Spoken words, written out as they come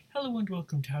Hello and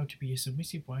welcome to How to Be a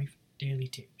Submissive Wife Daily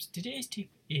Tips. Today's tip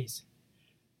is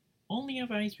only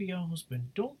advise with your husband.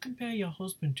 Don't compare your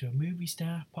husband to a movie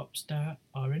star, pop star,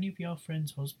 or any of your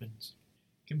friends' husbands.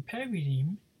 Comparing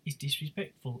him is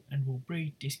disrespectful and will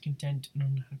breed discontent and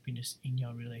unhappiness in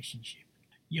your relationship.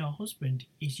 Your husband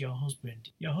is your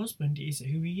husband. Your husband is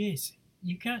who he is.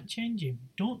 You can't change him.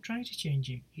 Don't try to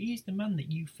change him. He is the man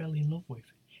that you fell in love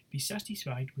with. Be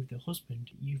satisfied with the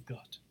husband you've got.